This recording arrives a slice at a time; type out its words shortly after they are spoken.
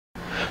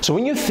So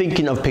when you're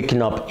thinking of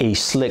picking up a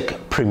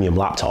slick premium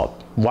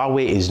laptop,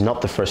 Huawei is not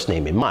the first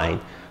name in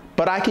mind,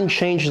 but I can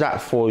change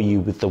that for you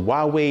with the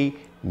Huawei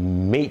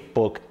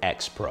Matebook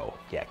X Pro.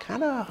 Yeah,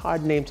 kind of a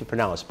hard name to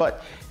pronounce,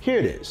 but here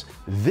it is.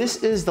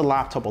 This is the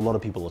laptop a lot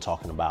of people are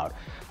talking about.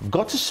 I've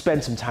got to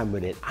spend some time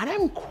with it and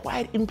I'm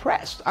quite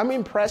impressed. I'm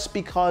impressed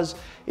because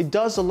it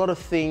does a lot of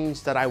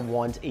things that I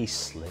want a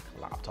slick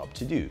laptop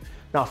to do.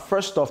 Now,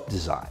 first off,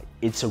 design.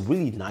 It's a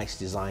really nice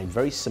design,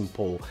 very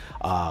simple,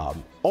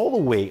 all the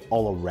way,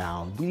 all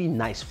around, really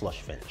nice flush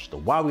finish. The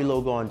Huawei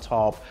logo on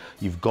top,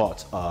 you've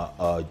got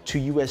two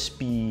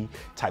USB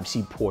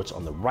Type-C ports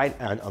on the right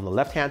and on the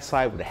left-hand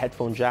side with a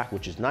headphone jack,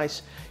 which is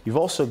nice. You've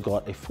also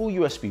got a full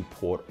USB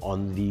port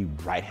on the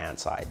right-hand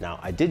side. Now,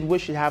 I did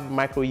wish it had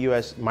micro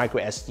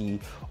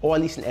SD, or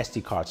at least an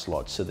SD card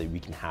slot so that we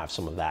can have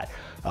some of that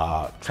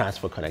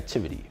transfer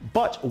connectivity.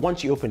 But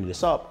once you open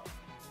this up,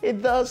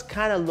 it does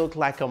kind of look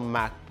like a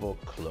MacBook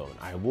clone.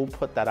 I will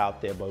put that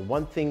out there, but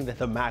one thing that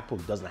the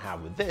MacBook doesn't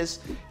have with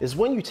this is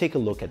when you take a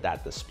look at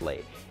that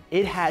display,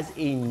 it has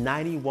a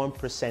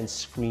 91%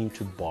 screen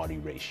to body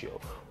ratio,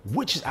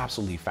 which is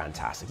absolutely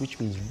fantastic, which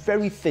means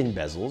very thin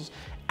bezels,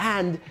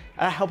 and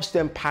helps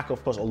them pack,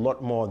 of course, a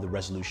lot more of the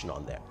resolution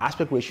on there.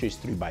 Aspect ratio is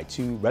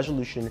 3:2,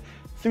 resolution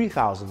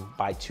 3000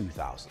 by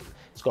 2000.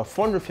 It's got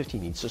 450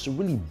 nits, so it's a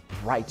really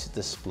bright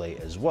display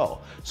as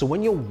well. So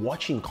when you're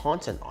watching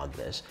content on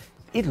this,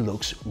 it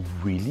looks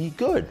really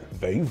good,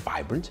 very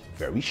vibrant,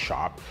 very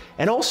sharp.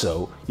 And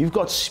also, you've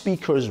got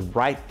speakers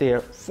right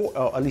there,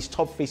 at least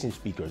top-facing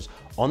speakers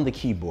on the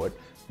keyboard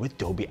with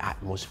Dolby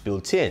Atmos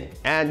built in.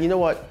 And you know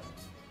what?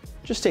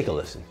 Just take a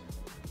listen.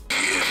 Is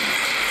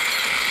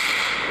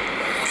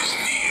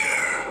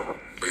near.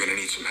 We're gonna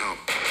need some help.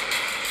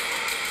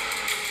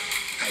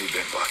 How you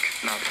been, Buck?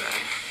 Not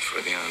bad.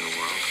 For the end of the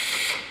world.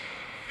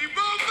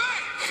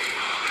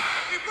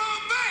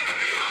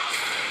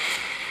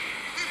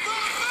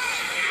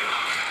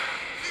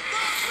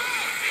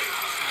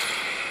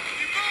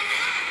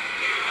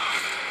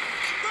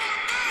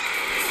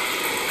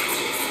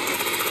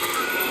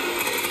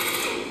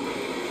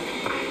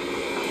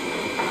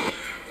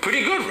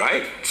 Pretty good,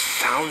 right?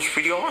 Sounds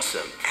pretty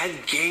awesome. And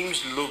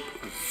games look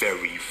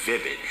very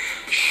vivid.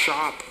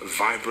 Sharp,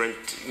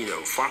 vibrant, you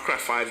know, Far Cry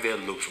 5 there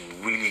looks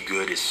really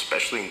good,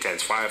 especially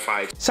intense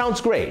firefights.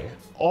 Sounds great.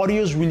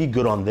 Audio's really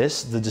good on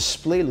this. The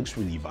display looks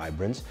really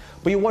vibrant.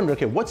 But you wonder,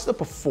 okay, what's the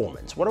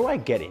performance? What do I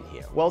get in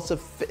here? Well,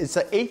 it's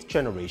an 8th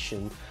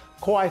generation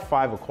Core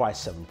i5 or Core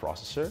i7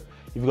 processor.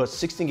 You've got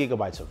 16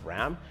 gigabytes of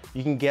RAM.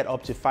 You can get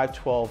up to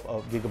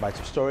 512 gigabytes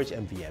of storage,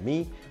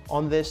 NVMe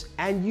on this.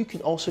 And you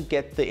can also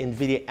get the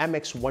NVIDIA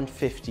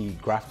MX150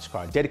 graphics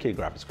card, dedicated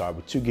graphics card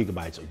with 2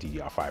 gigabytes of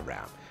DDR5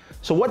 RAM.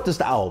 So what does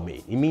the OWL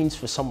mean? It means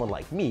for someone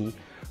like me,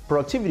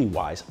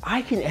 productivity-wise,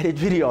 I can edit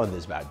video on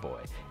this bad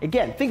boy.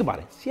 Again, think about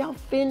it. See how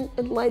thin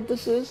and light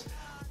this is?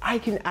 I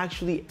can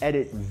actually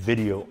edit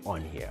video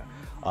on here.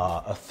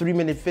 A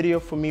 3-minute video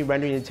for me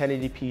rendering in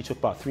 1080p took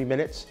about 3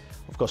 minutes.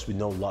 Of course, with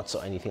no LUTs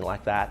or anything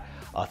like that.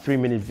 A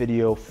 3-minute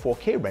video,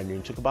 4K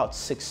rendering took about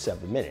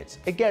 6-7 minutes.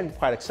 Again,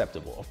 quite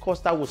acceptable. Of course,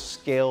 that will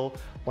scale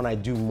when I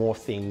do more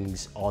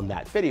things on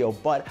that video,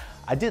 but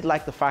I did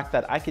like the fact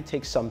that I could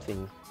take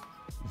something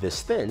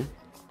this thin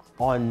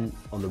on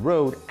the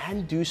road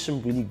and do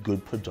some really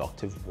good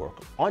productive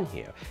work on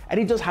here. And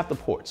it does have the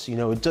ports, you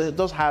know, it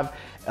does have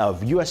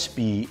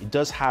USB, it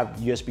does have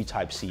USB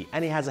Type-C,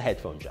 and it has a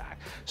headphone jack.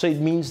 So it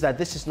means that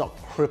this is not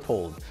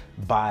crippled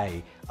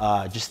by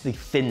just the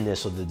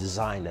thinness of the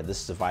design that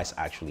this device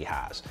actually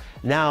has.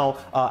 Now,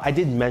 I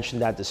did mention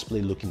that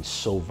display looking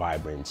so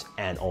vibrant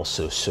and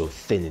also so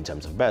thin in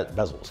terms of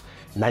bezels.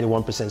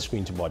 91%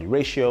 screen to body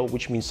ratio,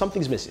 which means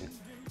something's missing.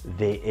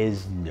 There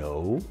is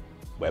no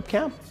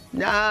webcam?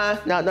 Nah,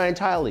 not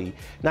entirely.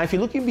 Now, if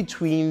you're looking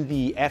between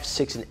the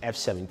F6 and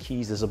F7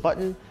 keys, there's a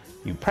button.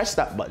 You press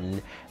that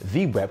button,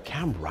 the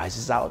webcam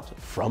rises out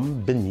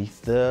from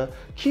beneath the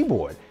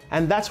keyboard.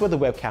 And that's where the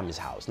webcam is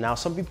housed. Now,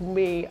 some people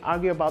may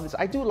argue about this.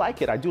 I do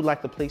like it. I do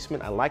like the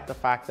placement. I like the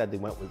fact that they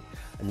went with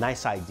a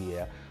nice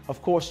idea,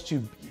 of course,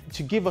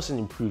 to give us an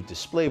improved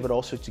display, but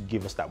also to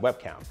give us that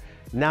webcam.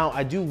 Now,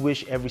 I do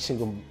wish every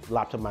single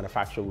laptop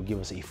manufacturer would give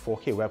us a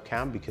 4K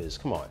webcam because,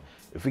 come on,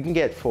 if we can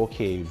get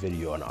 4K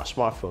video on our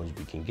smartphones,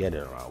 we can get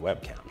it on our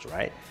webcams,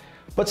 right?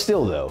 But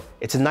still though,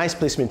 it's a nice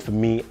placement for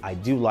me. I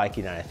do like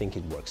it and I think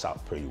it works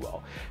out pretty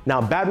well. Now,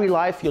 battery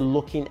life, you're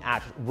looking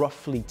at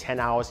roughly 10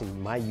 hours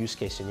in my use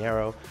case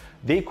scenario.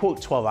 They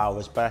quote 12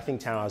 hours, but I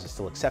think 10 hours is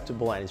still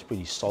acceptable and it's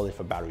pretty solid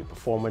for battery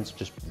performance,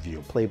 just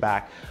video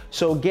playback.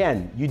 So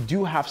again, you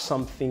do have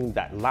something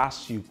that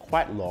lasts you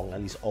quite long,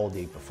 at least all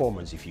day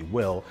performance, if you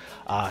will.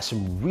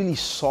 Some really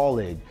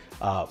solid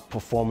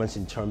performance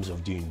in terms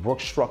of doing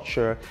work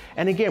structure.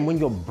 And again, when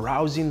you're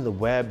browsing the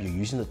web, you're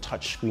using the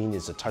touch screen,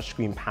 it's a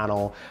touchscreen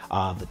panel.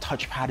 The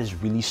touchpad is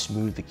really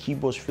smooth. The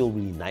keyboards feel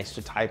really nice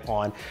to type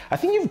on. I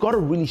think you've got a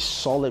really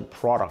solid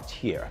product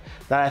here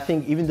that I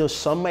think, even though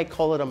some might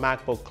call it a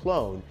MacBook clone,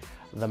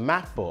 the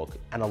MacBook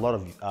and a lot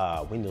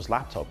of Windows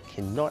laptop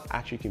cannot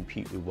actually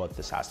compete with what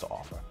this has to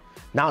offer.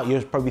 Now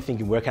you're probably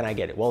thinking, where can I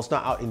get it? Well, it's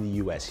not out in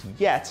the US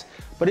yet,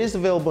 but it is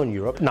available in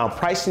Europe. Now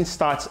pricing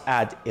starts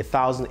at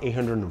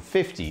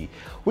 1,850,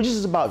 which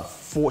is about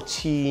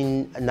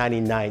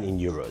 $14.99 in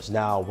euros.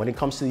 Now, when it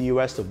comes to the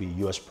US, there'll be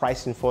US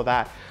pricing for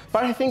that,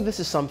 but I think this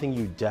is something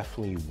you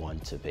definitely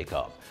want to pick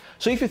up.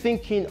 So if you're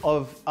thinking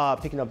of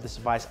picking up this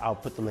device, I'll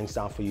put the links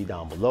down for you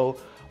down below.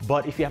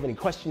 But if you have any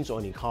questions or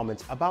any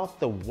comments about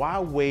the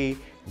Huawei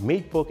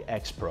Matebook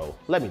X Pro,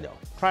 let me know.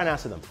 Try and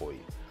answer them for you.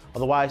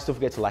 Otherwise, don't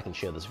forget to like and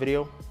share this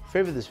video,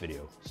 favorite this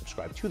video,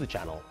 subscribe to the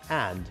channel,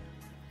 and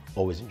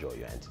always enjoy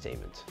your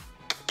entertainment.